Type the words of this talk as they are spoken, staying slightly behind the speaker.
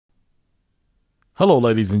Hello,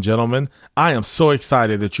 ladies and gentlemen. I am so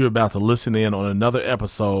excited that you're about to listen in on another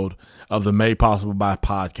episode of the Made Possible by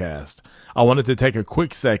podcast. I wanted to take a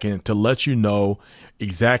quick second to let you know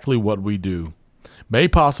exactly what we do.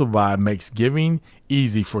 Made Possible by makes giving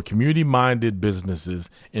easy for community-minded businesses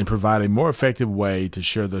and provide a more effective way to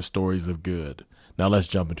share their stories of good. Now let's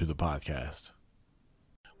jump into the podcast.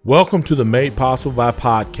 Welcome to the Made Possible by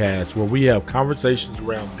podcast, where we have conversations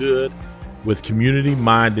around good with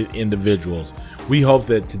community-minded individuals. We hope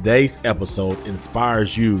that today's episode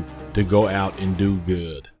inspires you to go out and do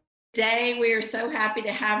good. Today, we are so happy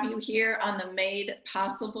to have you here on the Made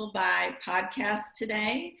Possible by podcast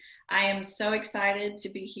today. I am so excited to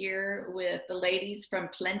be here with the ladies from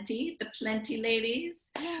Plenty, the Plenty ladies.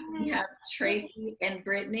 We have Tracy and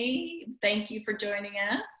Brittany. Thank you for joining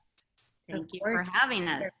us. Thank you for having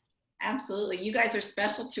us. Absolutely. You guys are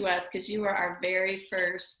special to us because you are our very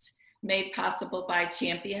first Made Possible by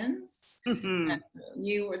champions. Mm-hmm.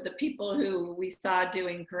 You were the people who we saw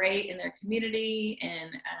doing great in their community,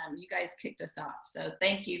 and you guys kicked us off. So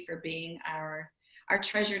thank you for being our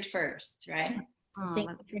treasured first, right? Thank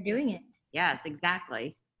you for doing it. Yes,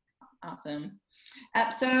 exactly. Awesome.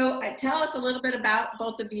 So tell us a little bit about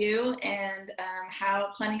both of you and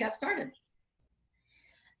how Plenty got started.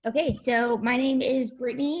 Okay, so my name is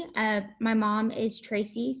Brittany. My mom is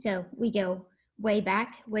Tracy, so we go way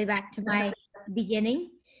back to my beginning.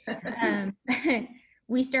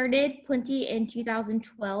 We started Plenty in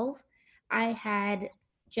 2012. I had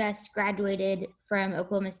just graduated from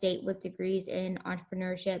Oklahoma State with degrees in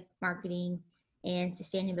entrepreneurship, marketing, and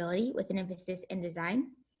sustainability with an emphasis in design.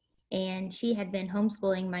 And she had been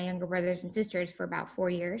homeschooling my younger brothers and sisters for about 4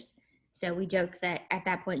 years. So we joke that at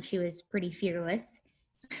that point she was pretty fearless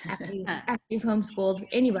after you've homeschooled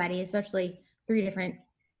anybody, especially 3 different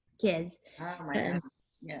kids. Oh my gosh,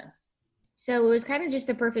 yes. So it was kind of just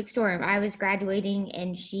the perfect storm. I was graduating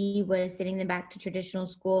and she was sending them back to traditional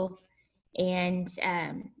school. And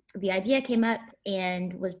the idea came up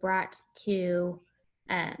and was brought to,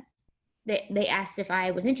 they asked if I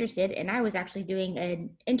was interested. And I was actually doing an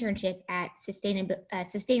internship at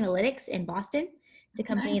Sustainalytics in Boston. It's a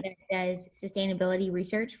company that does sustainability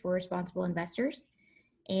research for responsible investors.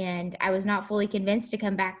 And I was not fully convinced to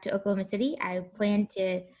come back to Oklahoma City. I planned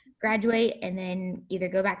to graduate and then either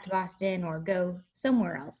go back to Boston or go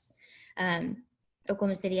somewhere else.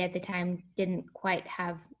 Oklahoma City at the time didn't quite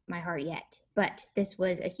have my heart yet, but this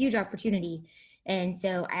was a huge opportunity. And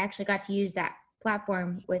so I actually got to use that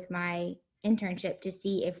platform with my internship to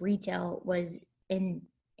see if retail was in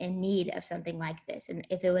need of something like this and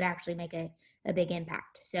if it would actually make a big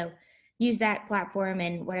impact. So use that platform,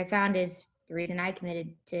 and what I found is the reason I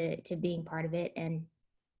committed to being part of it, and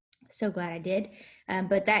so glad I did.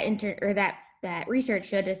 But that research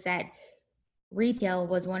showed us that retail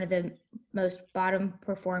was one of the most bottom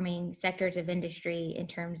performing sectors of industry in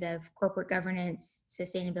terms of corporate governance,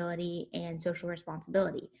 sustainability, and social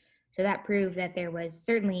responsibility. So that proved that there was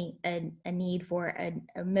certainly a need for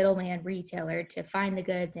a middleman retailer to find the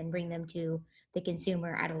goods and bring them to the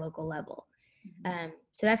consumer at a local level. So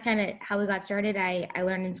that's kind of how we got started. I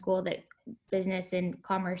learned in school that business and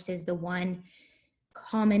commerce is the one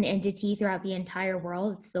common entity throughout the entire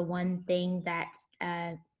world. It's the one thing that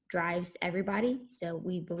drives everybody. So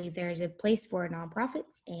we believe there is a place for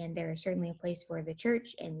nonprofits, and there is certainly a place for the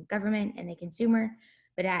church and government and the consumer.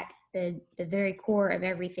 But at the very core of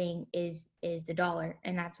everything is the dollar,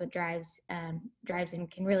 and that's what drives and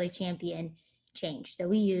can really champion change. So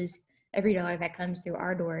we use every dollar that comes through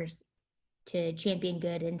our doors to champion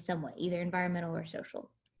good in some way, either environmental or social.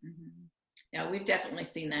 Mm-hmm. Yeah, we've definitely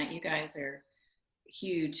seen that. You guys are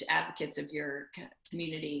huge advocates of your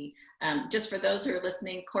community. Just for those who are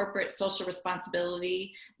listening, corporate social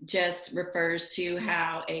responsibility just refers to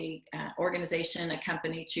how a organization, a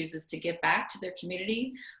company chooses to give back to their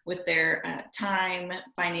community with their time,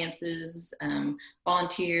 finances,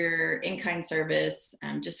 volunteer, in-kind service,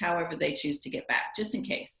 just however they choose to give back, just in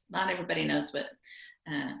case. Not everybody knows what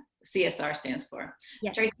CSR stands for.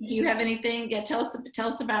 Yes. Tracy, do you have anything? Yeah, tell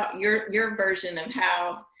us about your version of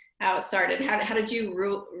how it started. How did you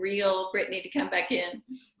reel Brittany to come back in?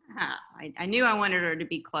 I knew I wanted her to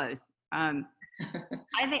be close. I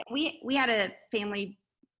think we had a family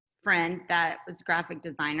friend that was a graphic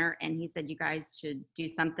designer, and he said you guys should do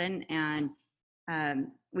something, and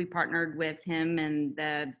we partnered with him in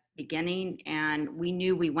the beginning, and we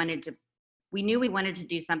knew we wanted to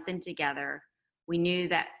do something together. We knew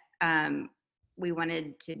that we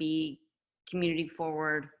wanted to be community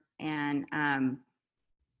forward, and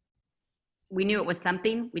we knew it was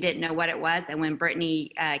something. We didn't know what it was. And when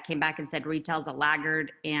Brittany came back and said retail's a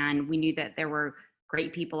laggard, and we knew that there were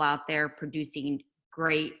great people out there producing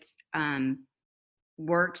great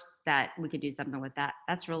works that we could do something with that.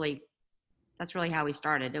 That's really how we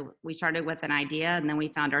started. We started with an idea, and then we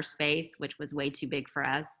found our space, which was way too big for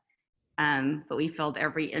us. But we filled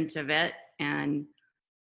every inch of it, and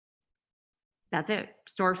that's it.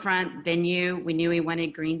 Storefront, venue. We knew we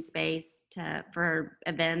wanted green space for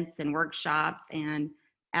events and workshops, and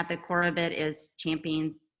at the core of it is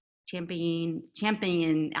championing.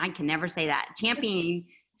 I can never say that. Championing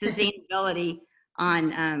sustainability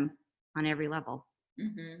on every level.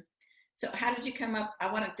 Mm-hmm. So how did you come up? I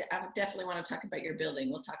definitely want to talk about your building.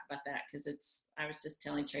 We'll talk about that because I was just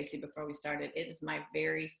telling Tracy before we started, it is my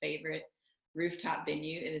very favorite rooftop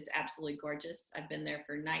venue. It is absolutely gorgeous. I've been there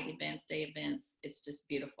for night events, day events. It's just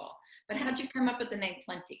beautiful. But how'd you come up with the name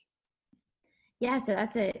Plenty? Yeah, so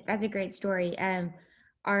that's a great story.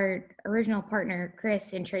 Our original partner,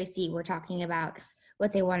 Chris and Tracy, were talking about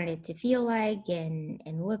what they wanted it to feel like and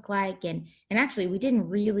look like. And actually, we didn't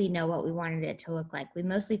really know what we wanted it to look like. We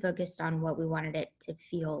mostly focused on what we wanted it to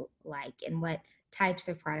feel like and what types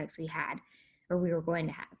of products we had or we were going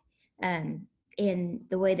to have. And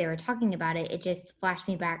the way they were talking about it, it just flashed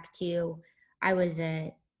me back to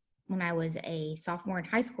when I was a sophomore in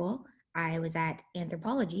high school, I was at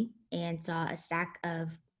anthropology and saw a stack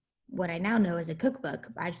of what I now know as a cookbook.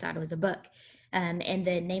 I just thought it was a book. And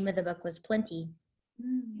the name of the book was Plenty.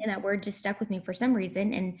 And that word just stuck with me for some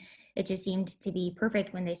reason. And it just seemed to be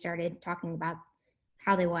perfect when they started talking about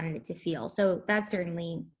how they wanted it to feel. So that's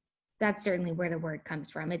certainly where the word comes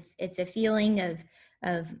from. It's a feeling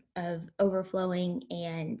of overflowing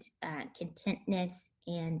and contentness,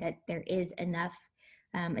 and that there is enough.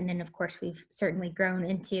 And then of course we've certainly grown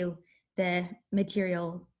into the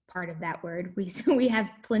material part of that word. We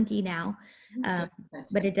have plenty now,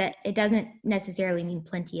 but it doesn't necessarily mean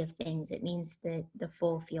plenty of things. It means the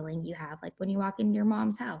full feeling you have, like when you walk into your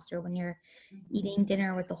mom's house or when you're eating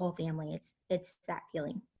dinner with the whole family. It's that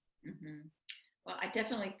feeling. Mm-hmm. Well, I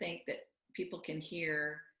definitely think that people can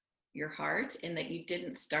hear your heart in that you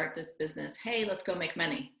didn't start this business, hey, let's go make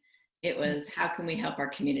money. It was, how can we help our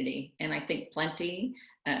community? And I think Plenty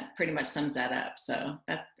pretty much sums that up. So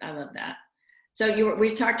I love that. So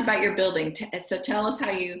we talked about your building. So tell us how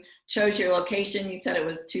you chose your location. You said it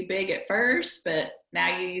was too big at first, but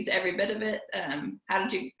now you use every bit of it. How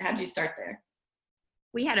did you start there?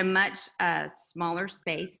 We had a much smaller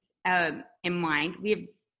space in mind.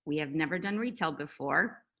 We have never done retail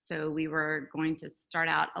before, so we were going to start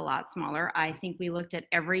out a lot smaller. I think we looked at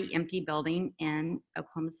every empty building in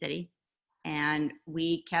Oklahoma City, and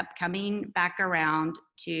we kept coming back around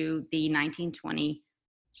to the 1920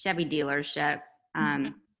 Chevy dealership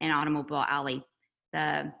in Automobile Alley.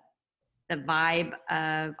 The vibe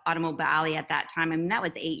of Automobile Alley at that time, I mean, that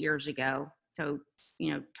was 8 years ago, so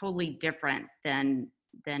totally different than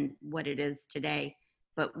what it is today.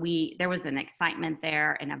 But there was an excitement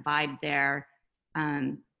there and a vibe there.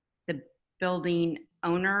 The building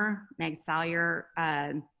owner, Meg Salyer,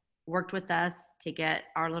 worked with us to get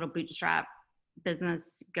our little bootstrap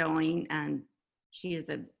business going, and she is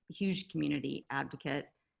a huge community advocate.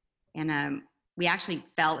 And we actually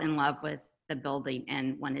fell in love with the building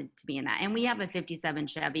and wanted to be in that. And we have a 57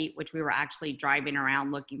 Chevy, which we were actually driving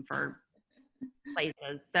around looking for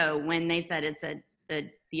places. So when they said it's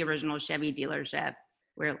the original Chevy dealership,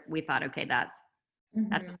 we thought, okay, that's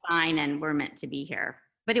a sign and we're meant to be here.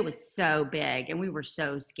 But it was so big and we were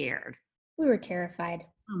so scared. We were terrified.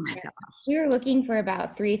 Oh my gosh. We were looking for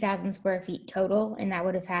about 3,000 square feet total, and that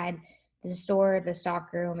would have had the store, the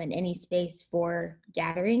stock room, and any space for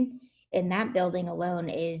gathering. And that building alone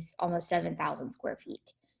is almost 7,000 square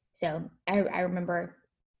feet. So I remember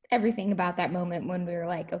everything about that moment when we were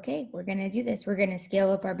like, okay, we're going to do this. We're going to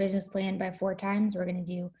scale up our business plan by 4 times. We're going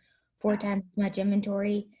to do 4 times as much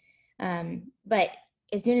inventory. But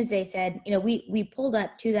as soon as they said, we pulled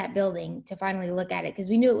up to that building to finally look at it because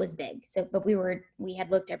we knew it was big. So, but we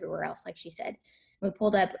had looked everywhere else, like she said. We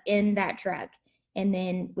pulled up in that truck, and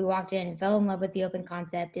then we walked in and fell in love with the open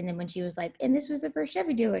concept. And then when she was like, and this was the first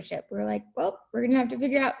Chevy dealership, we were like, well, we're going to have to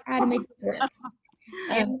figure out how to make it work.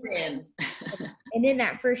 And in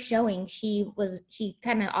that first showing, she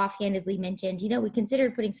kind of offhandedly mentioned, we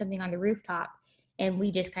considered putting something on the rooftop, and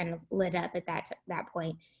we just kind of lit up at that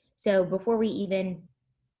point. So before we even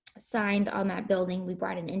signed on that building, we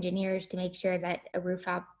brought in engineers to make sure that a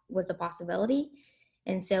rooftop was a possibility.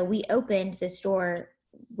 And so we opened the store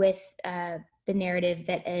with the narrative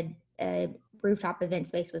that a rooftop event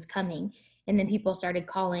space was coming. And then people started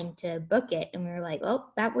calling to book it. And we were like,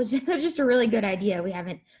 well, that was just a really good idea. We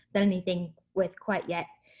haven't done anything with quite yet.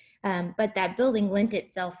 But that building lent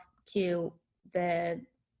itself to the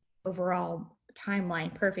overall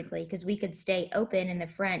timeline perfectly because we could stay open in the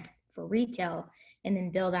front for retail and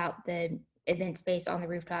then build out the event space on the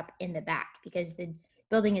rooftop in the back, because the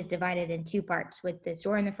building is divided in two parts with the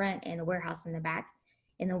store in the front and the warehouse in the back.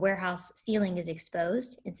 And the warehouse ceiling is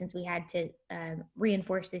exposed. And since we had to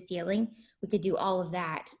reinforce the ceiling, we could do all of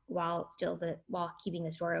that while keeping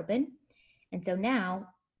the store open. And so now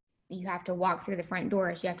you have to walk through the front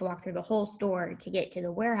doors. You have to walk through the whole store to get to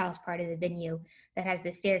the warehouse part of the venue that has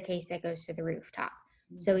the staircase that goes to the rooftop.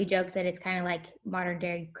 So we joke that it's kind of like modern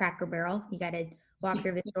day Cracker Barrel. You got to walk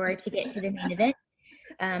through the store to get to the main event.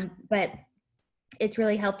 But it's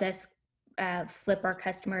really helped us flip our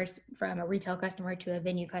customers from a retail customer to a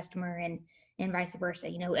venue customer, and vice versa.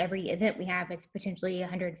 You know, every event we have, it's potentially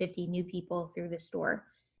 150 new people through the store.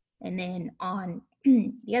 And then on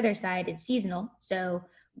the other side, it's seasonal. So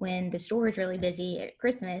when the store is really busy at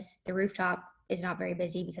Christmas, the rooftop is not very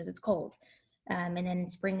busy because it's cold. And then in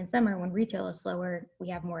spring and summer, when retail is slower, we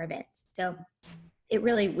have more events. So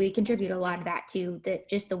we contribute a lot of that to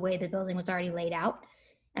just the way the building was already laid out.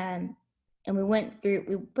 And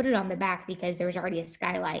we put it on the back because there was already a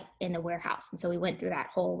skylight in the warehouse. And so we went through that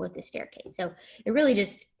hole with the staircase. So it really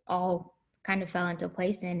just all kind of fell into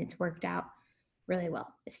place, and it's worked out really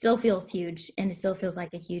well. It still feels huge, and it still feels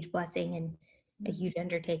like a huge blessing and a huge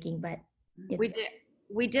undertaking, but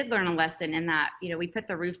we did learn a lesson in that, you know, we put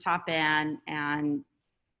the rooftop in and,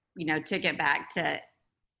 you know, took it back to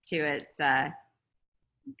its,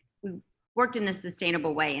 we worked in a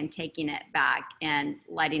sustainable way and taking it back and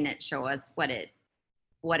letting it show us what it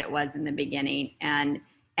was in the beginning. And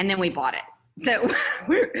then we bought it. So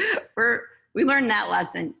we learned that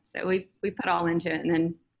lesson. So we put all into it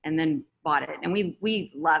and then bought it. And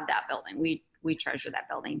we love that building. We treasure that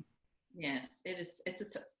building. Yes, it is.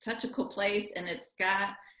 It's such a cool place, and it's got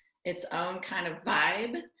its own kind of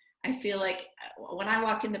vibe. I feel like when I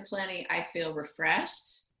walk into Plenty, I feel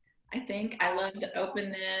refreshed. I think I love the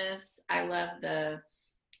openness. I love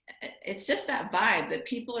it's just that vibe that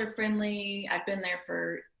people are friendly. I've been there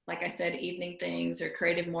for, like I said, evening things or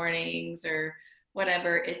creative mornings or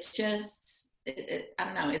whatever. It just, I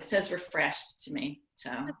don't know, it says refreshed to me.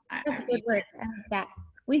 So that's a good word. I like that.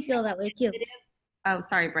 We feel that way too. It is. Oh,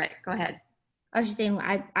 sorry, Brett, go ahead. I was just saying,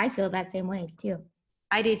 I feel that same way too.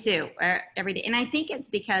 I do too, every day. And I think it's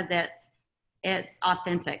because it's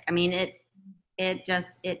authentic. I mean, it is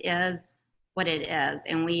what it is.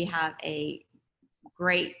 And we have a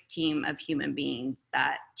great team of human beings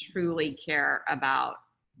that truly care about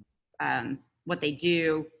what they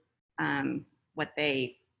do, what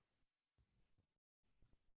they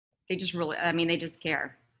just really, I mean, they just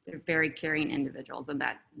care. They're very caring individuals, and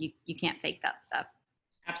that you can't fake that stuff.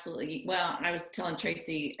 Absolutely. Well, I was telling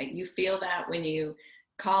Tracy, you feel that when you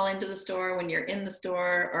call into the store, when you're in the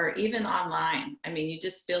store, or even online. I mean, you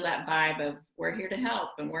just feel that vibe of we're here to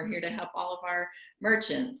help, and we're here to help all of our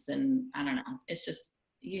merchants. And I don't know, it's just,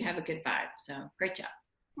 you have a good vibe. So great job.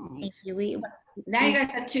 Thank you. Now you guys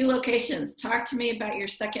have 2 locations. Talk to me about your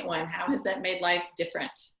second one. How has that made life different?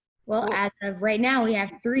 Well, as of right now, we have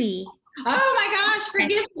 3. Oh my gosh,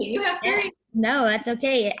 forgive me. You have 3. No, that's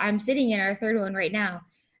okay. I'm sitting in our 3rd one right now.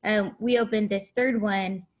 We opened this 3rd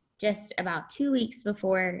one just about 2 weeks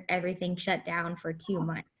before everything shut down for 2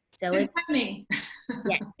 months. So Good it's timing.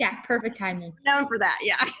 yeah, perfect timing. Known for that,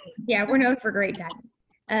 yeah. Yeah, we're known for great timing.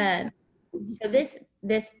 So this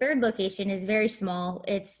 3rd location is very small.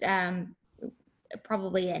 It's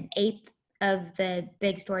probably an 1/8 of the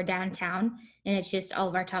big store downtown, and it's just all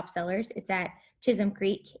of our top sellers. It's at Chisholm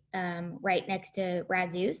Creek, right next to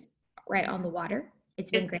Razoo's, right on the water.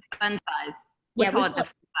 It's been great. Fun size. Yeah, we call it the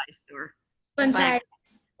fun size store. Fun size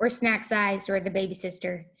or snack sized or the baby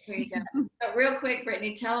sister. There you go. So real quick,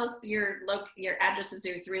 Brittany, tell us your addresses,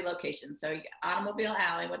 your 3 locations. So Automobile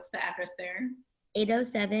Alley, what's the address there?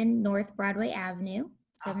 807 North Broadway Avenue,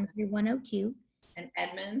 73102. And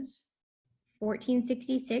Edmond?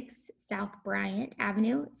 1466 South Bryant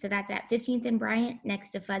Avenue. So that's at 15th and Bryant, next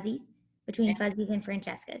to Fuzzy's, between Fuzzy's and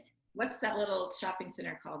Francesca's. What's that little shopping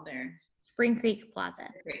center called there? Spring Creek Plaza.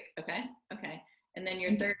 Great. Okay. And then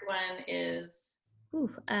your 3rd one is?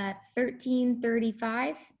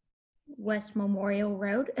 1335 West Memorial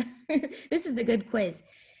Road. This is a good quiz.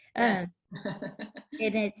 Yes.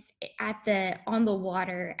 And it's on the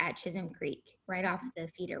water at Chisholm Creek, right off the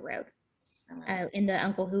feeder road, in the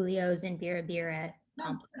Uncle Julio's and Bira Bira.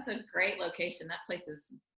 That's a great location. That place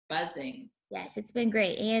is buzzing. Yes, it's been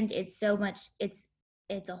great. And it's so much, it's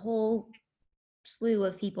a whole slew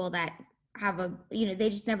of people that have they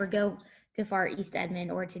just never go to far East Edmond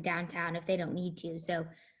or to downtown if they don't need to. So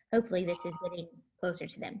hopefully this is getting closer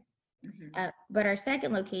to them. Mm-hmm. But our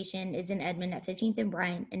second location is in Edmond at 15th and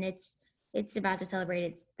Bryant, and it's It's about to celebrate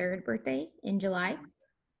its 3rd birthday in July.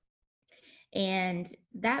 And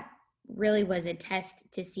that really was a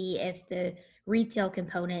test to see if the retail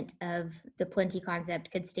component of the Plenty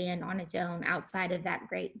concept could stand on its own outside of that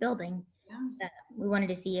great building. Yeah. We wanted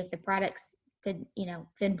to see if the products could,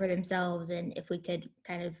 fend for themselves, and if we could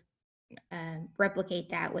kind of replicate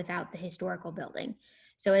that without the historical building.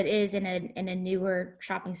 So it is in a newer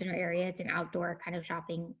shopping center area. It's an outdoor kind of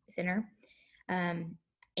shopping center.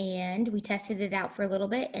 And we tested it out for a little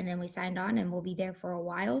bit, and then we signed on, and we'll be there for a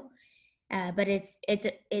while. But it's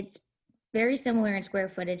very similar in square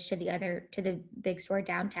footage to the big store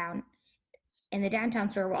downtown. And the downtown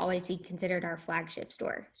store will always be considered our flagship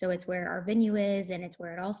store. So it's where our venue is, and it's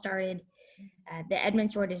where it all started. The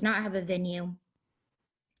Edmond store does not have a venue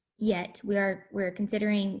yet. We're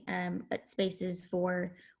considering spaces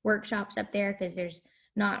for workshops up there, because there's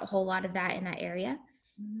not a whole lot of that in that area.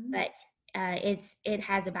 Mhm. But it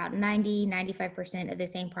has about 95% of the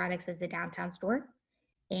same products as the downtown store.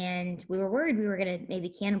 And we were worried we were going to maybe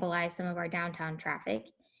cannibalize some of our downtown traffic.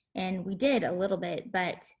 And we did a little bit,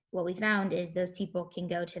 but what we found is those people can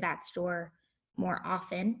go to that store more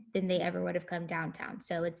often than they ever would have come downtown.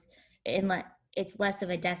 So it's less of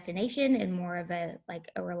a destination and more of a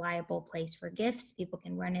reliable place for gifts. People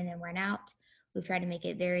can run in and run out. We've tried to make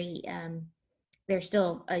it very, there's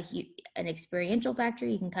still an experiential factor.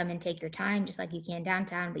 You can come and take your time just like you can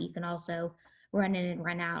downtown, but you can also run in and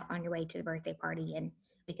run out on your way to the birthday party, and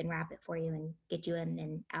we can wrap it for you and get you in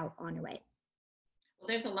and out on your way. Well,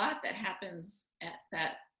 there's a lot that happens at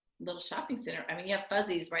that little shopping center. I mean, you have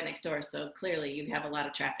Fuzzy's right next door, so clearly you have a lot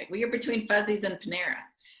of traffic. Well, you're between Fuzzy's and Panera,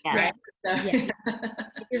 Yeah. right? So, Yeah.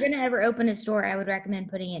 If you're going to ever open a store, I would recommend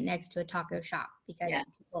putting it next to a taco shop, because Yeah.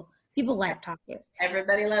 people like tacos.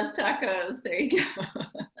 Everybody loves tacos. There you go.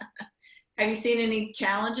 Have you seen any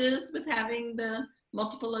challenges with having the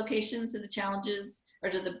multiple locations? Do the challenges, or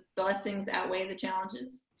do the blessings outweigh the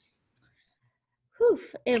challenges? Whew,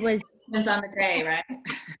 it was, Depends on the day, right?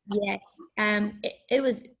 yes. It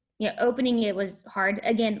was, opening it was hard.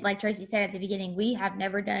 Again, like Tracy said at the beginning, we have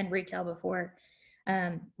never done retail before.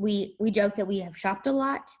 We joke that we have shopped a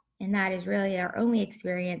lot, and that is really our only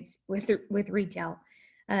experience with retail.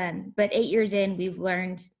 But 8 years in, we've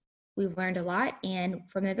learned a lot. And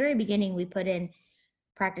from the very beginning, we put in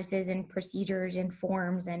practices and procedures and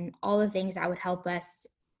forms and all the things that would help us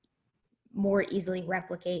more easily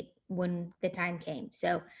replicate when the time came.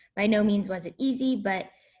 So by no means was it easy,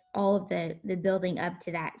 but all of the building up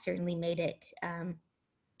to that certainly made it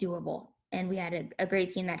doable. And we had a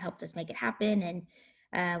great team that helped us make it happen.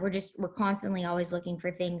 And we're constantly always looking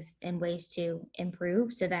for things and ways to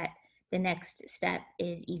improve so that the next step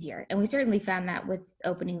is easier. And we certainly found that with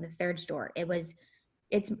opening the 3rd store.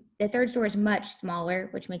 The 3rd store is much smaller,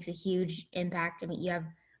 which makes a huge impact. I mean, you have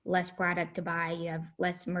less product to buy, you have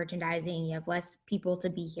less merchandising, you have less people to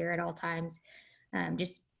be here at all times,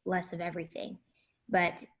 just less of everything.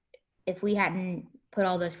 But if we hadn't put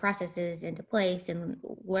all those processes into place and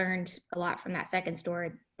learned a lot from that 2nd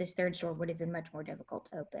store, this 3rd store would have been much more difficult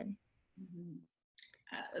to open. Mm-hmm.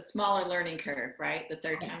 A smaller learning curve, right? The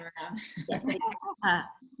 3rd time around. Uh,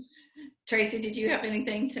 Tracy, did you have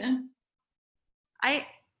anything to?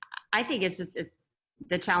 I think it's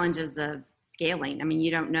the challenges of scaling. I mean,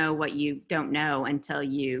 you don't know what you don't know until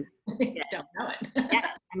you don't know it. yeah,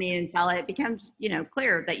 I mean, until it becomes,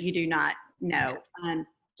 clear that you do not know.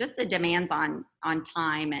 Just the demands on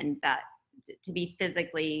time, and that to be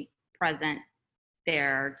physically present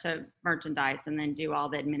there to merchandise and then do all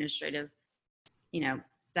the administrative,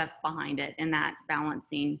 stuff behind it, and that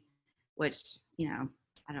balancing, which,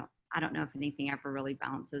 I don't know if anything ever really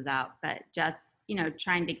balances out, but just,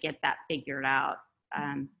 trying to get that figured out.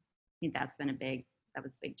 I think that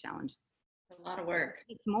was a big challenge. A lot of work.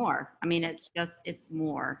 It's more. I mean, it's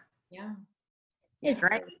more. Yeah. It's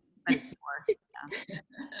great, but it's more.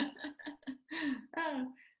 Yeah.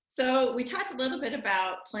 So we talked a little bit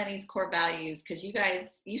about Plenty's core values, because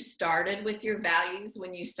you started with your values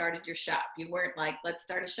when you started your shop. You weren't like, let's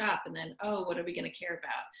start a shop and then, oh, what are we going to care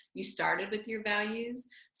about? You started with your values.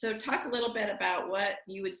 So talk a little bit about what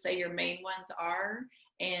you would say your main ones are,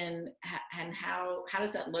 and how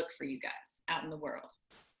does that look for you guys out in the world?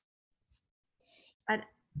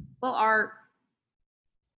 Well,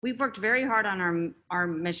 we've worked very hard on our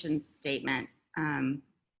mission statement,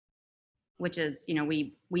 which is,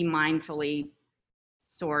 we mindfully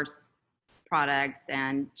source products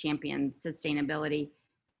and champion sustainability.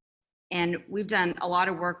 And we've done a lot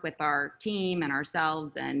of work with our team and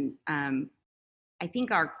ourselves. And I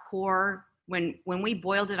think our core, when we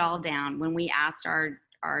boiled it all down, when we asked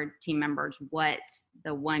our team members what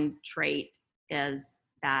the one trait is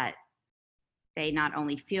that they not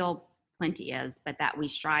only feel Plenty is, but that we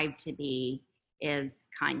strive to be, is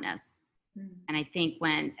kindness. And I think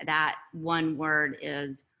when that one word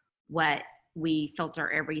is what we filter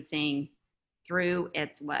everything through,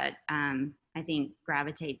 it's what I think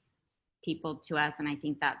gravitates people to us. And I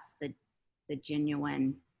think that's the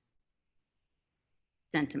genuine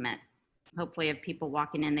sentiment. Hopefully if people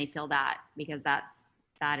walking in, they feel that, because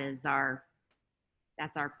that's our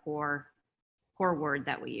core word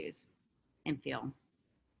that we use and feel.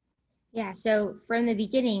 Yeah, so from the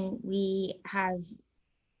beginning, we have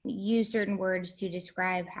used certain words to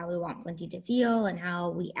describe how we want Plenty to feel and how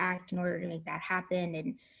we act in order to make that happen,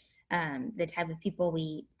 and the type of people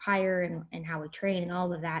we hire and how we train and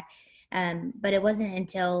all of that. But it wasn't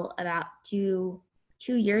until about two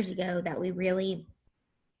years ago that we really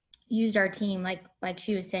used our team, like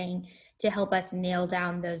she was saying, to help us nail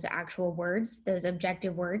down those actual words, those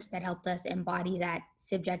objective words that helped us embody that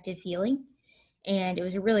subjective feeling. And it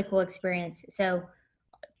was a really cool experience. So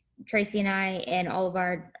Tracy and I and all of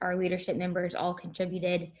our leadership members all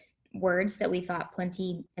contributed words that we thought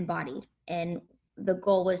Plenty embodied. And the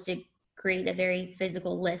goal was to create a very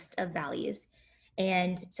physical list of values.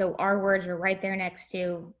 And so our words were right there next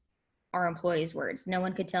to our employees' words. No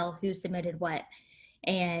one could tell who submitted what.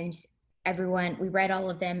 And we read all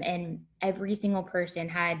of them, and every single person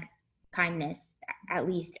had kindness at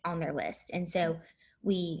least on their list. And so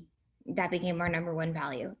that became our number one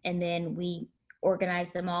value. And then we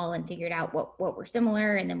organized them all and figured out what were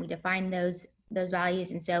similar, and then we defined those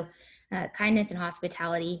values. And so kindness and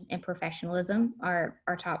hospitality and professionalism are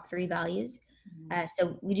our top three values.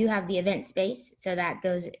 So we do have the event space, so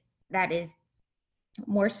that is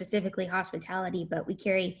more specifically hospitality, but we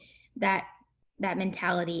carry that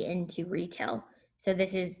mentality into retail. So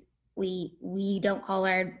this is, we don't call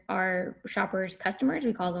our shoppers customers,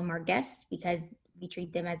 we call them our guests, because we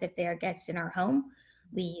treat them as if they are guests in our home.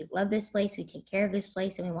 We love this place, we take care of this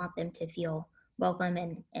place, and we want them to feel welcome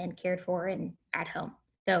and cared for and at home.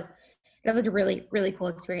 So that was a really, really cool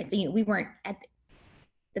experience. We weren't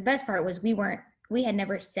the best part was we had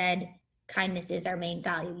never said kindness is our main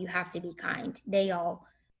value. You have to be kind. They all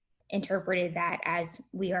interpreted that as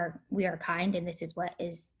we are kind, and this is what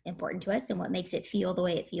is important to us and what makes it feel the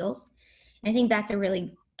way it feels. And I think that's a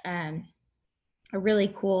really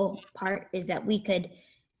cool part, is that we could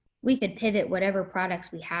pivot whatever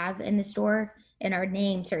products we have in the store, and our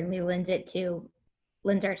name certainly lends it to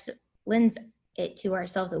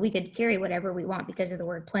ourselves, that we could carry whatever we want because of the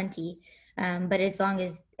word Plenty. But as long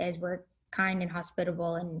as we're kind and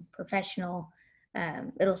hospitable and professional,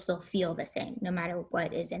 it'll still feel the same no matter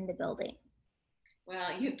what is in the building.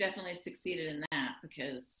 Well, you've definitely succeeded in that,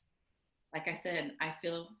 because like I said, I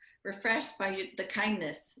feel refreshed by the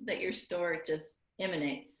kindness that your store just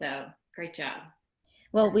emanates. So great job.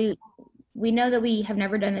 Well, we know that we have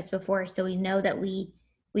never done this before, so we know that we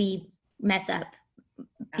mess up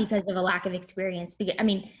because of a lack of experience. I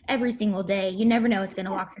mean, every single day, you never know what's going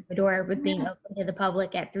to walk through the door with being open to the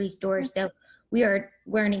public at 3 stores. So we are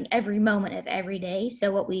learning every moment of every day.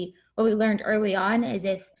 So what we learned early on is,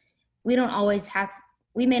 if we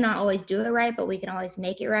may not always do it right, but we can always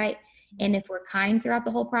make it right. And if we're kind throughout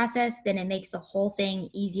the whole process, then it makes the whole thing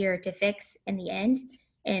easier to fix in the end.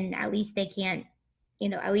 And at least they can't,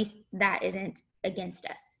 at least that isn't against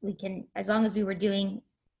us. We can, as long as we were doing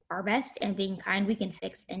our best and being kind, we can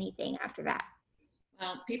fix anything after that.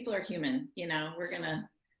 Well, people are human, we're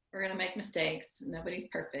gonna make mistakes. Nobody's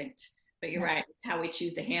perfect, but you're right. It's how we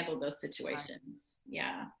choose to handle those situations.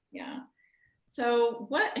 Yeah. So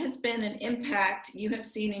what has been an impact you have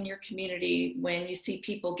seen in your community when you see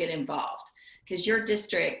people get involved? Because your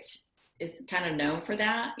district is kind of known for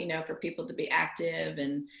that, for people to be active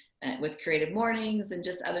and with creative mornings and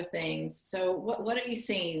just other things. So what have you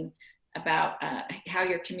seen about how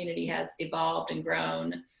your community has evolved and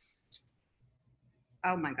grown?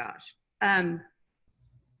 Oh my gosh.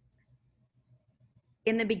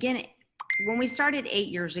 In the beginning, when we started 8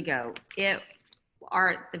 years ago, the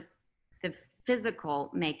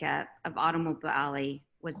physical makeup of Automobile Alley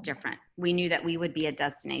was different. We knew that we would be a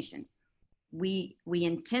destination. We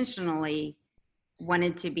intentionally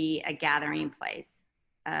wanted to be a gathering place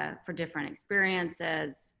for different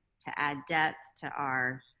experiences, to add depth to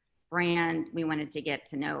our brand. We wanted to get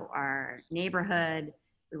to know our neighborhood.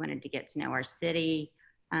 We wanted to get to know our city.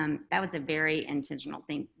 That was a very intentional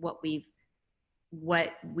thing. What we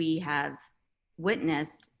have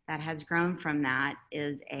witnessed that has grown from that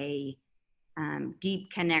is a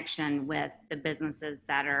deep connection with the businesses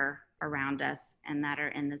that are around us and that are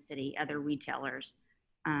in the city, other retailers,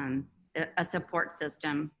 a support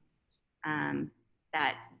system,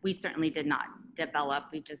 that we certainly did not develop.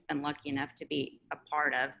 We've just been lucky enough to be a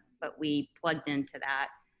part of, but we plugged into that.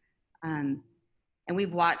 And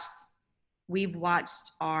we've watched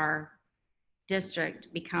our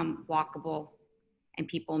district become walkable, and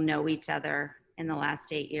people know each other in the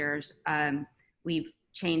last 8 years. We've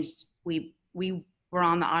changed, we were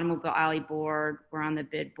on the Automobile Alley board, we're on the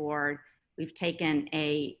bid board. We've taken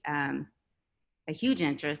a huge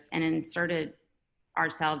interest and inserted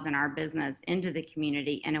ourselves and our business into the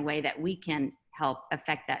community in a way that we can help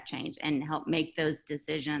affect that change and help make those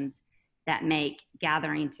decisions that make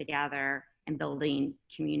gathering together and building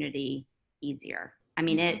community easier. I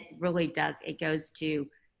mean, it really does. It goes to,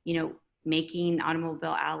 making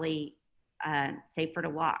Automobile Alley safer to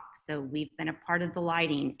walk. So we've been a part of the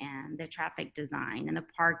lighting and the traffic design and the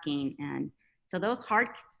parking. And so those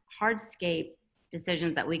hardscape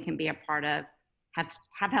decisions that we can be a part of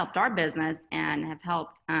have helped our business and have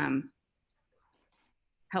helped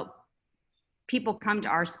help people come to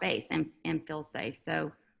our space and feel safe.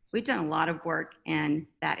 So we've done a lot of work in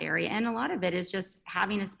that area. And a lot of it is just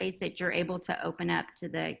having a space that you're able to open up to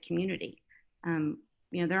the community.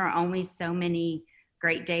 There are only so many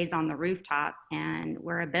great days on the rooftop, and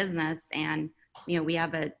we're a business, and, we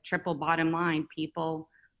have a triple bottom line: people,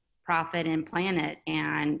 profit, and planet.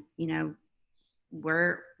 And,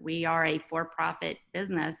 we are a for-profit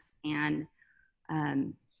business, and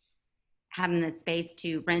having the space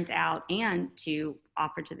to rent out and to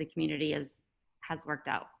offer to the community has worked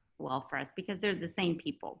out well for us, because they're the same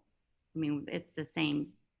people. I mean, it's the same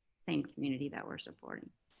community that we're supporting.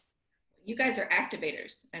 You guys are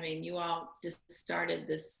activators. I mean, you all just started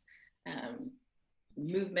this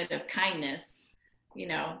movement of kindness,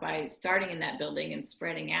 by starting in that building and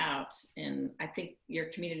spreading out. And I think your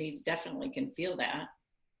community definitely can feel that.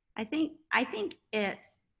 I think it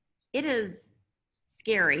is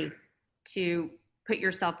scary to put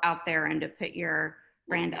yourself out there and to put your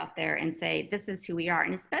brand out there and say, this is who we are.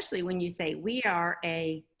 And especially when you say we are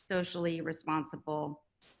a socially responsible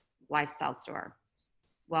lifestyle store.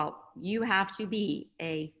 Well, you have to be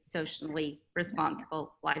a socially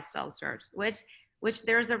responsible lifestyle store, which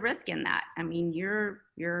there's a risk in that. I mean,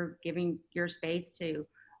 you're giving your space to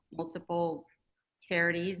multiple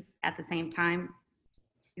charities at the same time.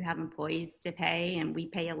 You have employees to pay, and we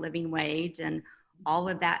pay a living wage, and all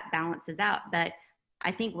of that balances out. But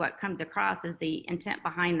I think what comes across is the intent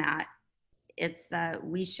behind that. It's that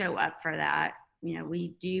we show up for that.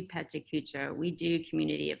 We do PechaKucha, we do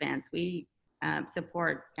community events, we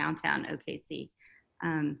support downtown OKC.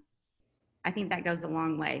 I think that goes a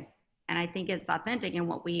long way. And I think it's authentic. And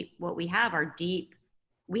what we have are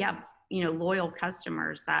we have, loyal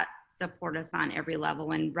customers that support us on every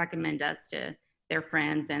level and recommend us to their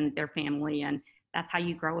friends and their family. And that's how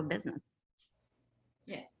you grow a business.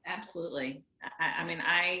 Yeah, absolutely. I mean,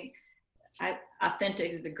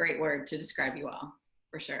 authentic is a great word to describe you all,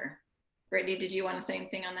 for sure. Brittany, did you want to say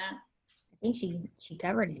anything on that? I think she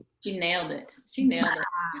covered it. She nailed it.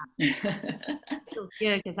 Feels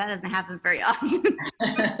good, because that doesn't happen very often.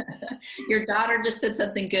 Your daughter just said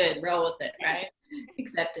something good. Roll with it, right?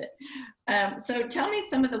 Accept it. So tell me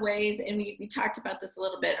some of the ways, and we talked about this a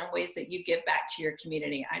little bit, on ways that you give back to your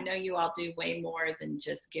community. I know you all do way more than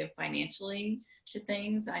just give financially to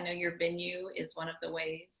things. I know your venue is one of the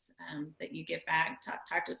ways that you give back.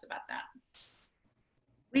 Talk to us about that.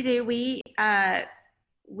 We do.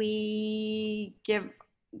 We give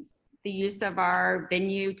the use of our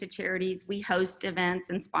venue to charities. We host events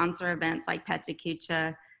and sponsor events like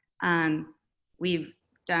PechaKucha. We've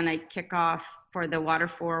done a kickoff for the Water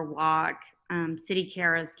for Walk. City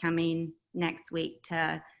Care is coming next week.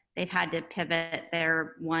 They've had to pivot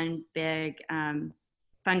their one big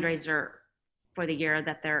fundraiser for the year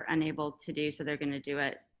that they're unable to do, so they're going to do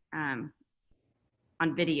it on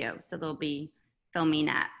video. So they'll be filming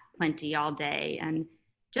at Plenty all day, and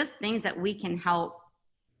just things that we can help.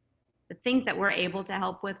 The things that we're able to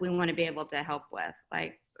help with, we want to be able to help with.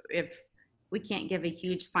 Like, if we can't give a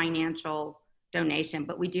huge financial donation,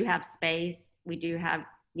 but we do have space, we do have,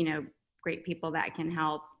 great people that can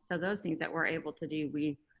help. So those things that we're able to do,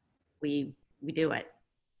 we do it.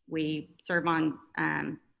 We serve on,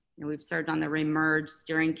 we've served on the Remerge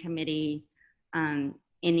steering committee.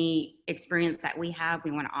 Any experience that we have,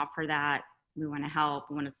 we want to offer that. We want to help,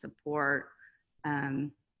 we want to support.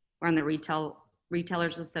 We're on the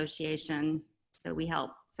Retailers Association, so we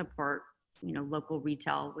help support, local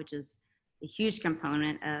retail, which is a huge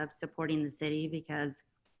component of supporting the city, because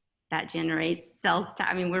that generates sales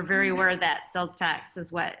tax. I mean, we're very aware that sales tax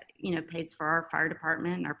is what, pays for our fire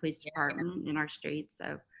department, our police department, and our streets.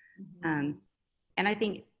 So, and I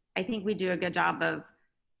think we do a good job of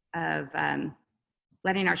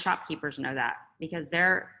letting our shopkeepers know that, because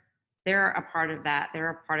they're a part of that. They're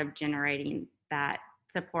a part of generating that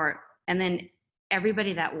support. And then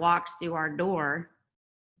everybody that walks through our door,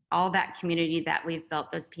 all that community that we've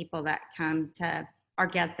built, those people that come to our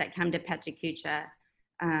guests, that come to PechaKucha,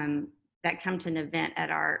 that come to an event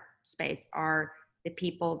at our space, are the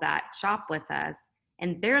people that shop with us.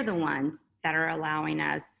 And they're the ones that are allowing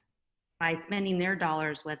us, by spending their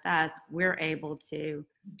dollars with us, we're able to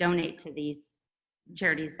donate to these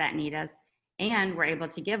charities that need us. And we're able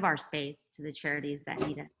to give our space to the charities that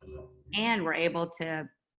need it. And we're able to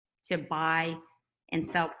buy and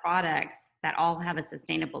sell products that all have a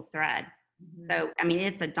sustainable thread. So, I mean,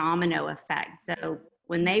 it's a domino effect. So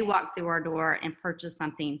when they walk through our door and purchase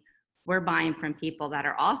something, we're buying from people that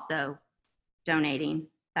are also donating,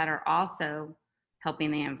 that are also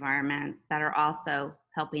helping the environment, that are also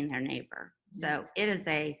helping their neighbor. So it is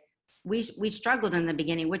we struggled in the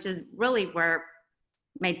beginning, which is really where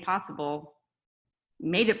made it possible.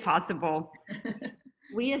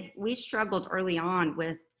 We struggled early on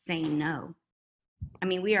with saying no. I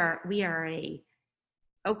mean,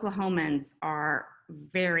 Oklahomans are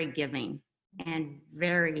very giving and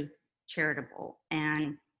very charitable.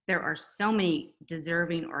 And there are so many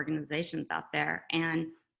deserving organizations out there. And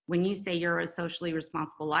when you say you're a socially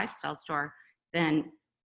responsible lifestyle store, then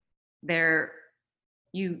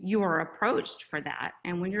you are approached for that.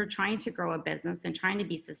 And when you're trying to grow a business and trying to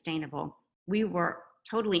be sustainable, we were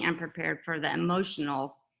totally unprepared for the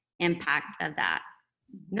emotional impact of that.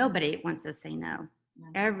 Nobody wants to say no.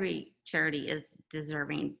 Every charity is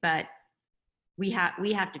deserving, but we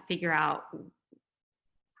have to figure out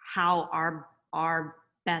how our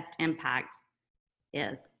best impact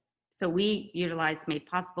is. So we utilized Made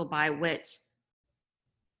Possible By, which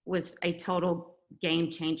was a total game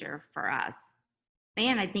changer for us.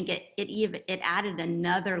 And I think it added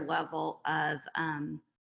another level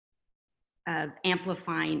of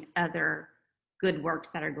amplifying other good works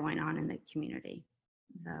that are going on in the community.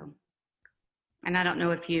 So, and I don't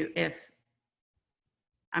know if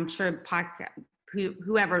I'm sure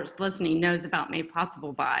whoever's listening knows about Made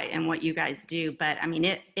Possible By and what you guys do, but I mean,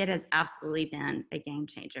 it has absolutely been a game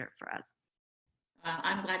changer for us. Well,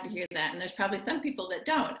 I'm glad to hear that. And there's probably some people that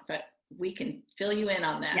don't, but we can fill you in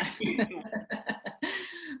on that. Yeah.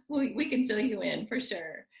 we can fill you in for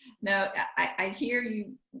sure. Now, I hear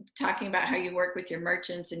you talking about how you work with your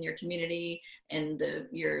merchants and your community and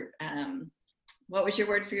your what was your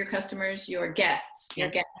word for your customers? Your guests. Your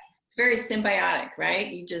guests. It's very symbiotic,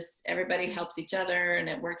 right? Everybody helps each other and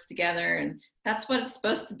it works together, and that's what it's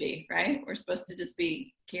supposed to be, right? We're supposed to just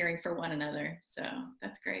be caring for one another. So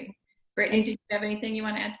that's great. Brittany, do you have anything you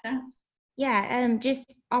want to add to that? Yeah,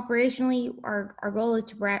 just operationally, our goal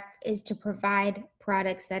is to provide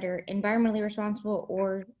products that are environmentally responsible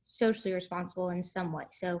or socially responsible in some way.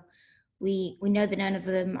 So we know that none of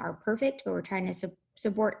them are perfect, but we're trying to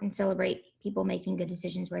support and celebrate people making good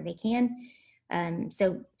decisions where they can.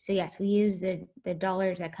 So yes, we use the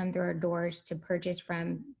dollars that come through our doors to purchase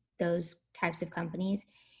from those types of companies.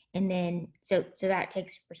 And then, so that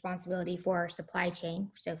takes responsibility for our supply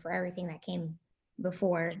chain. So for everything that came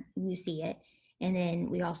before you see it. And then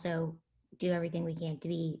we also do everything we can to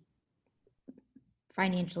be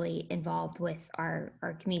financially involved with our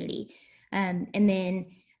community. And then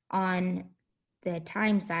on the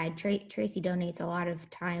time side, Tracy donates a lot of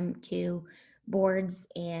time to boards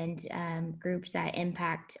and groups that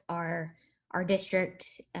impact our district,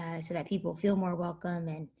 so that people feel more welcome,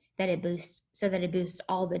 and that it boosts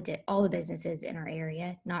all the businesses in our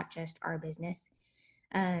area, not just our business.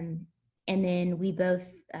 And then we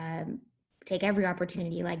both take every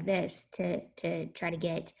opportunity like this to try to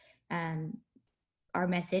get our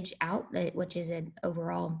message out, which is an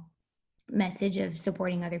overall message of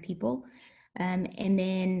supporting other people. And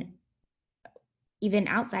then even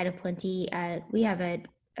outside of Plenty, we have a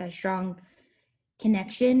strong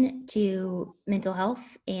connection to mental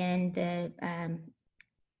health and the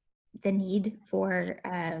need for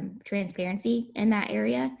transparency in that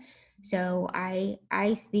area. So I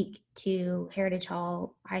speak to Heritage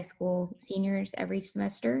Hall High School seniors every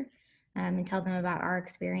semester and tell them about our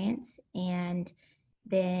experience. And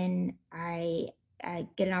then I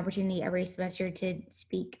get an opportunity every semester to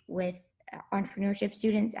speak with entrepreneurship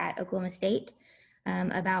students at Oklahoma State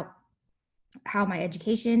about how my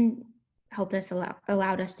education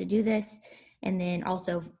allowed us to do this. And then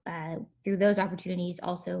also through those opportunities,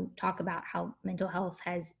 also talk about how mental health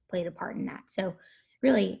has played a part in that. So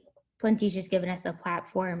really, Plenty's just given us a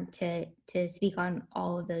platform to speak on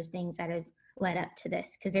all of those things that have led up to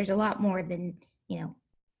this, because there's a lot more than,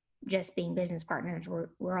 just being business partners.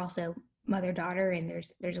 We're also mother-daughter, and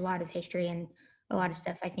there's a lot of history and a lot of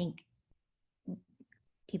stuff I think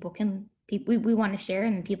we want to share,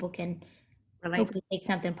 and people can hopefully take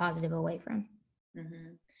something positive away from.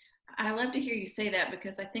 Mm-hmm. I love to hear you say that,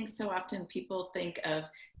 because I think so often people think of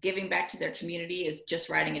giving back to their community as just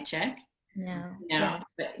writing a check. No,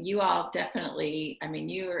 but you all definitely, I mean,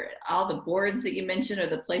 all the boards that you mentioned are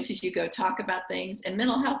the places you go talk about things, and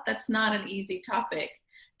mental health, that's not an easy topic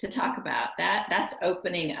to talk about. That's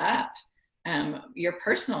opening up your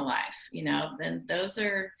personal life, then those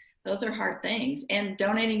are hard things. And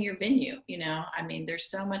donating your venue, I mean, there's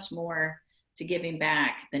so much more to giving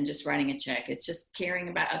back than just writing a check. It's just caring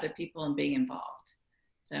about other people and being involved.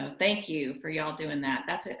 So thank you for y'all doing that.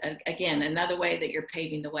 That's again another way that you're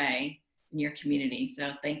paving the way in your community.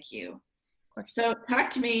 So thank you. So talk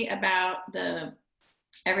to me about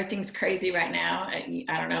everything's crazy right now. I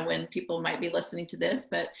don't know when people might be listening to this,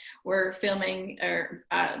 but we're filming or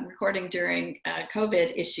recording during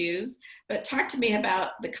COVID issues. But talk to me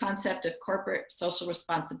about the concept of corporate social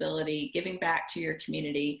responsibility, giving back to your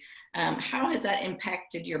community. How has that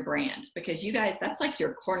impacted your brand? Because you guys, that's like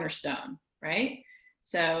your cornerstone, right?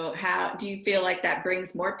 So how do you feel like that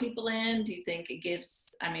brings more people in? Do you think it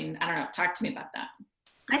gives, I mean, I don't know, talk to me about that.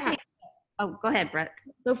 Go ahead, Brett.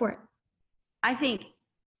 Go for it. I think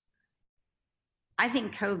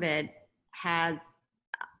COVID has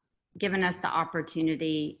given us the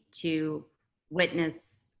opportunity to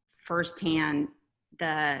witness firsthand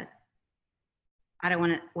the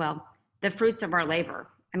fruits of our labor.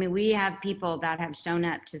 I mean, we have people that have shown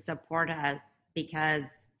up to support us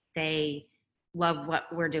because they love what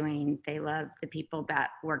we're doing. They love the people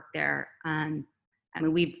that work there. I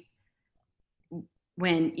mean,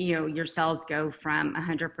 when your sales go from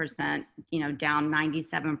 100%, down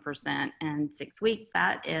 97% in 6 weeks,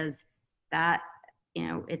 it's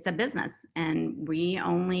a business, and we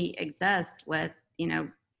only exist with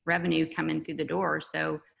revenue coming through the door.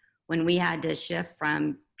 So when we had to shift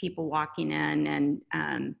from people walking in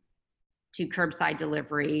and to curbside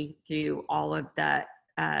delivery, through all of the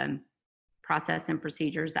process and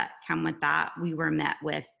procedures that come with that, we were met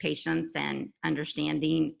with patience and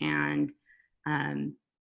understanding and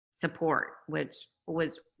support, which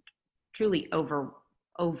was truly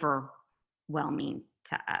overwhelming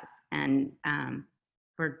to us. And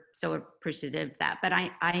we're so appreciative of that. But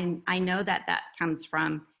I know that comes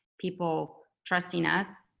from people trusting us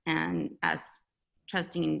and us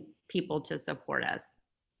trusting people to support us.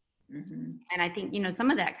 Mm-hmm. And I think,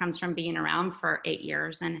 some of that comes from being around for 8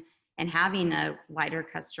 years and having a wider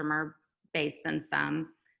customer base than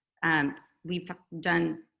some. We've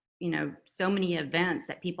done so many events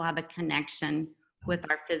that people have a connection with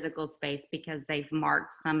our physical space because they've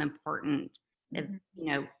marked some important,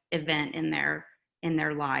 event in their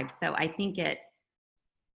lives. So I think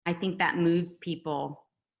that moves people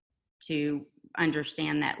to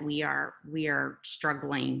understand that we are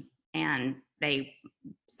struggling, and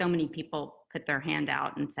so many people put their hand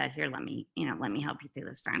out and said, "Here, let me help you through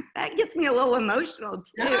this time." That gets me a little emotional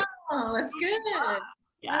too. Oh, that's good.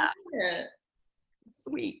 Yeah. That's good.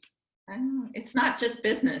 Sweet. It's not just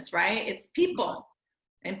business, right? It's people,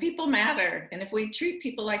 and people matter. And if we treat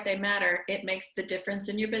people like they matter, it makes the difference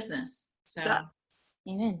in your business. So,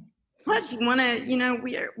 amen. Plus, you want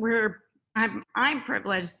to, I'm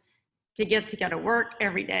privileged to get to go to work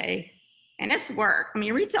every day, and it's work. I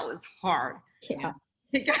mean, retail is hard. Yeah.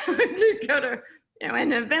 To go to,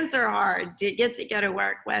 and events are hard. To get to go to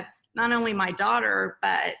work with not only my daughter,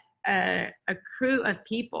 but a crew of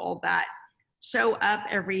people that show up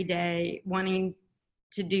every day wanting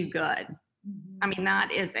to do good. Mm-hmm. I mean,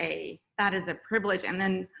 that is a privilege. And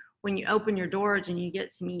then when you open your doors and you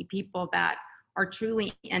get to meet people that are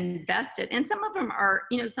truly invested, and some of them are,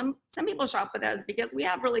 some people shop with us because we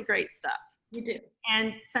have really great stuff. You do.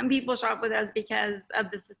 And some people shop with us because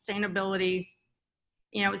of the sustainability.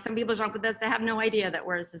 Some people shop with us that have no idea that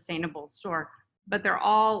we're a sustainable store, but they're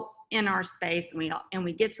all in our space, and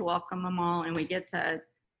we get to welcome them all, and we get to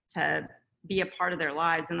be a part of their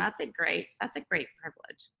lives. And that's a great privilege.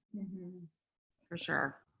 Mm-hmm. For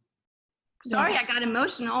sure. Sorry, I got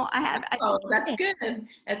emotional. That's good.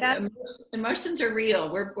 Emotions are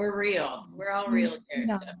real. We're real. We're all real here.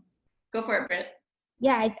 No. So go for it, Britt.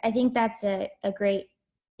 Yeah, I think that's a great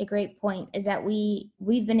point, is that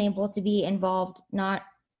we've been able to be involved not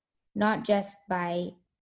just by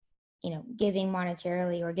giving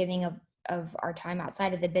monetarily or giving of our time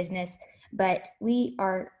outside of the business, but we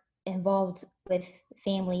are involved with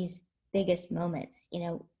families' biggest moments,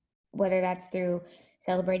 whether that's through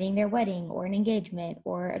celebrating their wedding or an engagement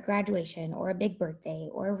or a graduation or a big birthday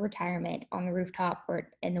or a retirement on the rooftop or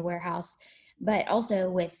in the warehouse, but also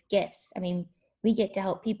with gifts. I mean, we get to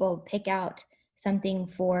help people pick out something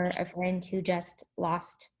for a friend who just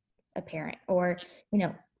lost a parent, or, you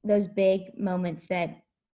know, those big moments that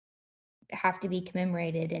have to be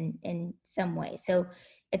commemorated in some way. So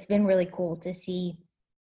it's been really cool to see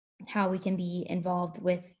how we can be involved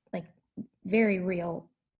with like very real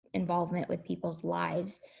involvement with people's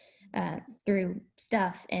lives through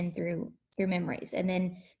stuff and through memories. And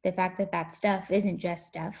then the fact that that stuff isn't just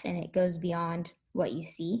stuff and it goes beyond what you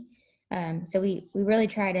see. So we really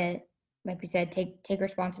try to, like we said, take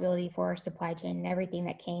responsibility for our supply chain and everything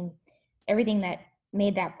that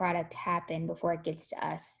made that product happen before it gets to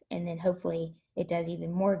us. And then hopefully it does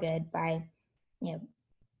even more good by, you know,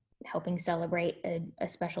 helping celebrate a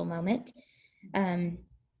special moment.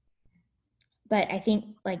 But I think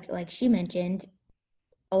like she mentioned,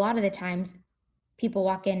 a lot of the times people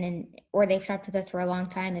walk in or they've shopped with us for a long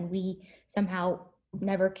time and we somehow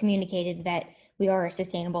never communicated that we are a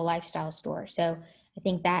sustainable lifestyle store. So I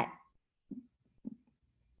think that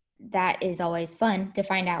is always fun to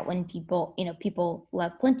find out when people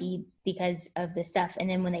love Plenty because of the stuff. And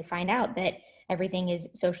then when they find out that everything is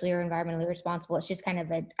socially or environmentally responsible, it's just kind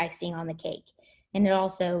of an icing on the cake. And it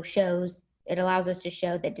also allows us to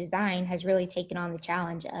show that design has really taken on the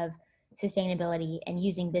challenge of sustainability and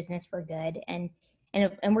using business for good. And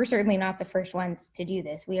we're certainly not the first ones to do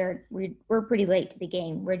this. We're pretty late to the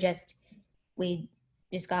game. We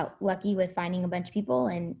just got lucky with finding a bunch of people,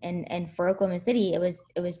 and for Oklahoma City, it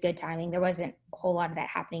was good timing. There wasn't a whole lot of that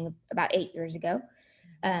happening about 8 years ago.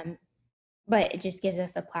 But it just gives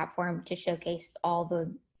us a platform to showcase all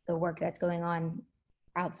the work that's going on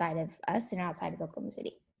outside of us and outside of Oklahoma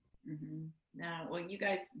City. Mm-hmm. No, well, you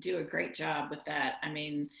guys do a great job with that. I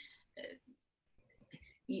mean,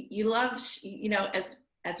 you love, you know, as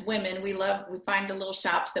women, we find the little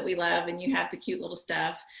shops that we love, and you have the cute little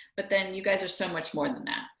stuff, but then you guys are so much more than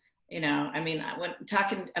that. You know, I mean, when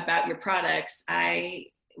talking about your products,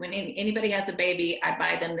 when anybody has a baby, I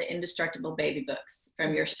buy them the Indestructible Baby books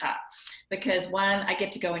from your shop, because one, I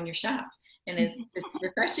get to go in your shop and it's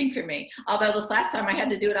refreshing for me. Although this last time I had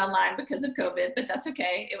to do it online because of COVID, but that's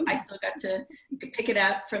okay. I still got to pick it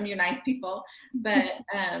up from you nice people. But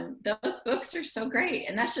those books are so great.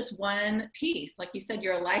 And that's just one piece. Like you said,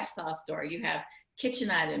 you're a lifestyle store. You have kitchen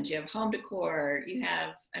items, you have home decor, you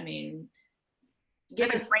have, I mean, give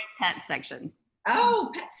us a great pet section. Oh,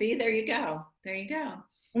 pet, see, there you go. There you go.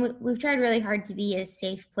 And we've tried really hard to be a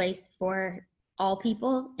safe place for all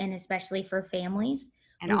people, and especially for families.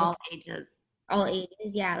 And all ages. All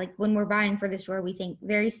ages, yeah. Like when we're buying for the store, we think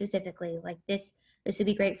very specifically, like this would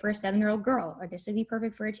be great for a 7-year-old girl, or this would be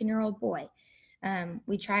perfect for a 10-year-old boy.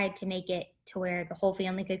 We tried to make it to where the whole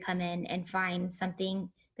family could come in and find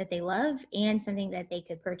something that they love and something that they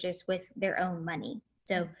could purchase with their own money.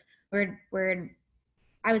 So we're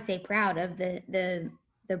I would say proud of the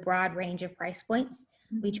broad range of price points.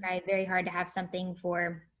 Mm-hmm. We try very hard to have something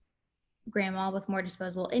for grandma with more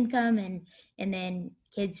disposable income, and then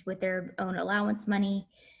kids with their own allowance money.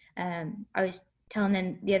 I was telling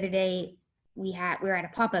them the other day, we were at a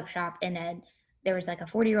pop-up shop, and there was like a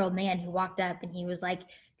 40-year-old man who walked up and he was like,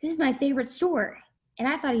 "This is my favorite store." And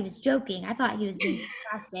I thought he was joking. I thought he was being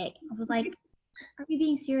sarcastic. I was like, "Are you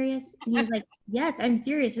being serious?" And he was like, "Yes, I'm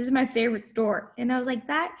serious. This is my favorite store." And I was like,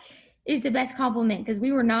 that is the best compliment, because we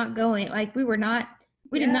did not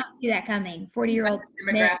see that coming. 40-year-old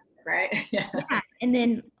demographic, right? Yeah. And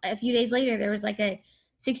then a few days later, there was like a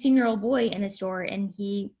 16-year-old boy in the store, and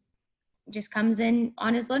he just comes in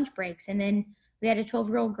on his lunch breaks. And then we had a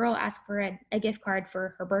 12-year-old girl ask for a gift card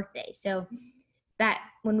for her birthday. So that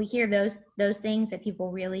when we hear those things, that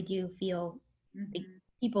people really do feel, mm-hmm.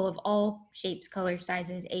 People of all shapes, colors,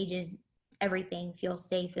 sizes, ages, everything feel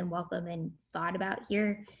safe and welcome and thought about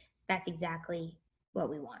here. That's exactly what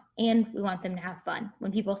we want. And we want them to have fun.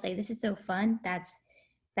 When people say, "This is so fun," that's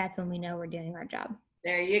when we know we're doing our job.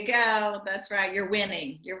 There you go. That's right. You're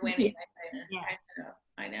winning. You're winning. Yeah.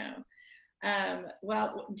 I know.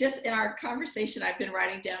 Well, just in our conversation, I've been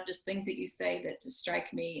writing down just things that you say that just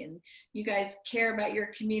strike me, and you guys care about your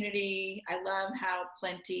community. I love how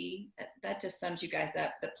Plenty, that just sums you guys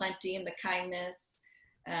up, the Plenty and the kindness,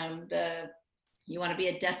 you want to be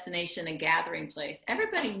a destination, a gathering place.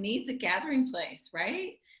 Everybody needs a gathering place,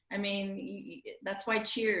 right? I mean, that's why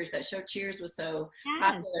Cheers, that show Cheers was so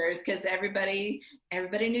popular, is because everybody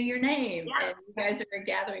knew your name, and you guys are a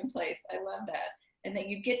gathering place. I love that. And that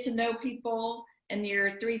you get to know people, and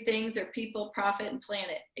your 3 things are people, profit, and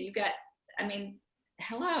planet. And you got, I mean,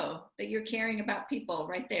 hello, that you're caring about people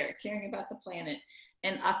right there, caring about the planet,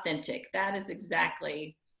 and authentic. That is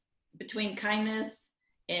exactly between kindness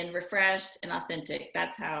and refreshed and authentic.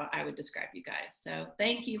 That's how I would describe you guys. So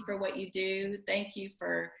thank you for what you do. Thank you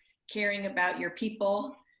for caring about your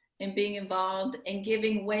people and being involved and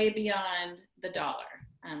giving way beyond the dollar,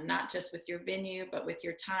 not just with your venue, but with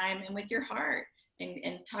your time and with your heart.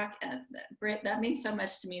 And talk, Britt, that means so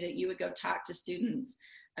much to me that you would go talk to students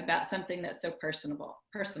about something that's so personal.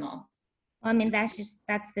 Well, I mean, that's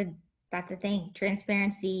the thing.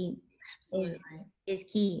 Transparency is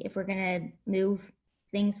key. If we're gonna move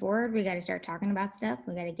things forward, we got to start talking about stuff.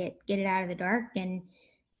 We got to get it out of the dark and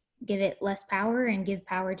give it less power and give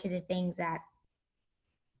power to the things that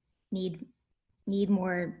need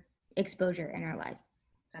more exposure in our lives.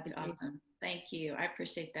 That's awesome. Thank you. I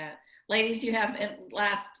appreciate that. Ladies, you have a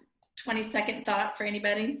last 20-second thought for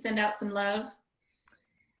anybody? Send out some love.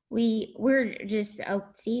 We're just,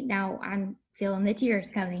 see, now I'm feeling the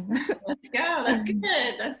tears coming. Let's go. That's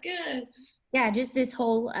good. That's good. Yeah, just this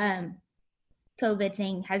whole COVID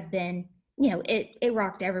thing has been, it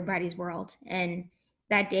rocked everybody's world. And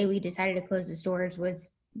that day we decided to close the stores was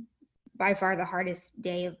by far the hardest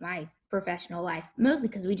day of my professional life, mostly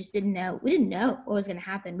because we just didn't know. We didn't know what was going to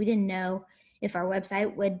happen. We didn't know if our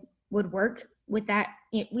website would work with that.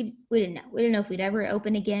 We didn't know. We didn't know if we'd ever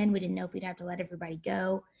open again. We didn't know if we'd have to let everybody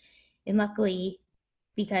go. And luckily,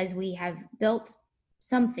 because we have built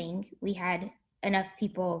something, we had enough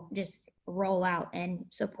people just roll out and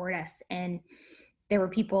support us. And there were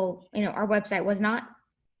people, our website was not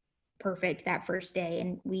perfect that first day.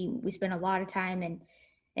 And we spent a lot of time and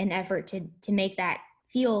effort to make that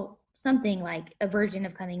feel something like a version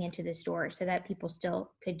of coming into the store so that people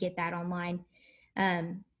still could get that online.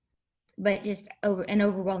 But just an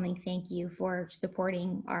overwhelming thank you for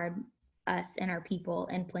supporting us and our people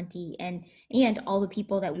and Plenty and all the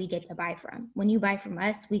people that we get to buy from. When you buy from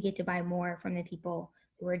us, we get to buy more from the people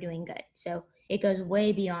who are doing good. So it goes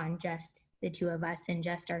way beyond just the two of us and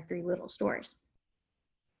just our 3 little stores.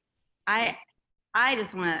 I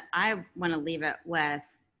want to leave it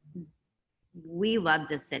with, we love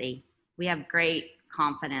this city. We have great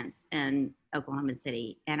confidence in Oklahoma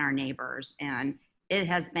City and our neighbors. And it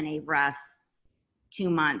has been a rough 2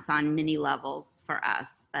 months on many levels for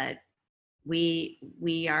us, but we're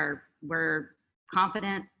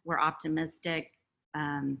confident, we're optimistic,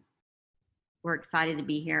 we're excited to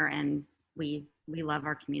be here, and we love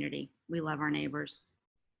our community. We love our neighbors.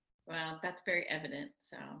 Well, that's very evident.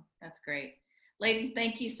 So that's great. Ladies,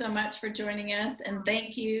 thank you so much for joining us. And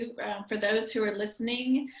thank you for those who are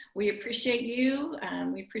listening. We appreciate you.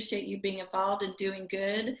 We appreciate you being involved and doing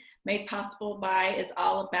good. Made Possible By is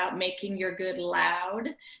all about making your good loud.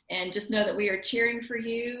 And just know that we are cheering for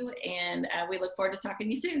you. And we look forward to talking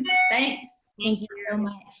to you soon. Thanks. Thank you so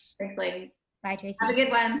much. Thanks, ladies. Bye, Tracy. Have a good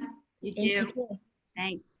one. You too.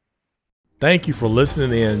 Thanks. Thank you for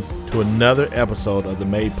listening in to another episode of the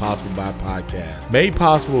Made Possible By podcast. Made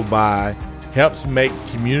Possible By helps make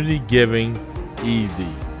community giving easy.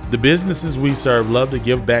 The businesses we serve love to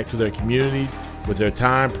give back to their communities with their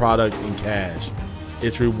time, product, and cash.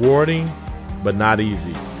 It's rewarding, but not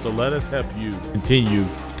easy. So let us help you continue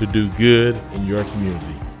to do good in your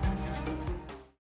community.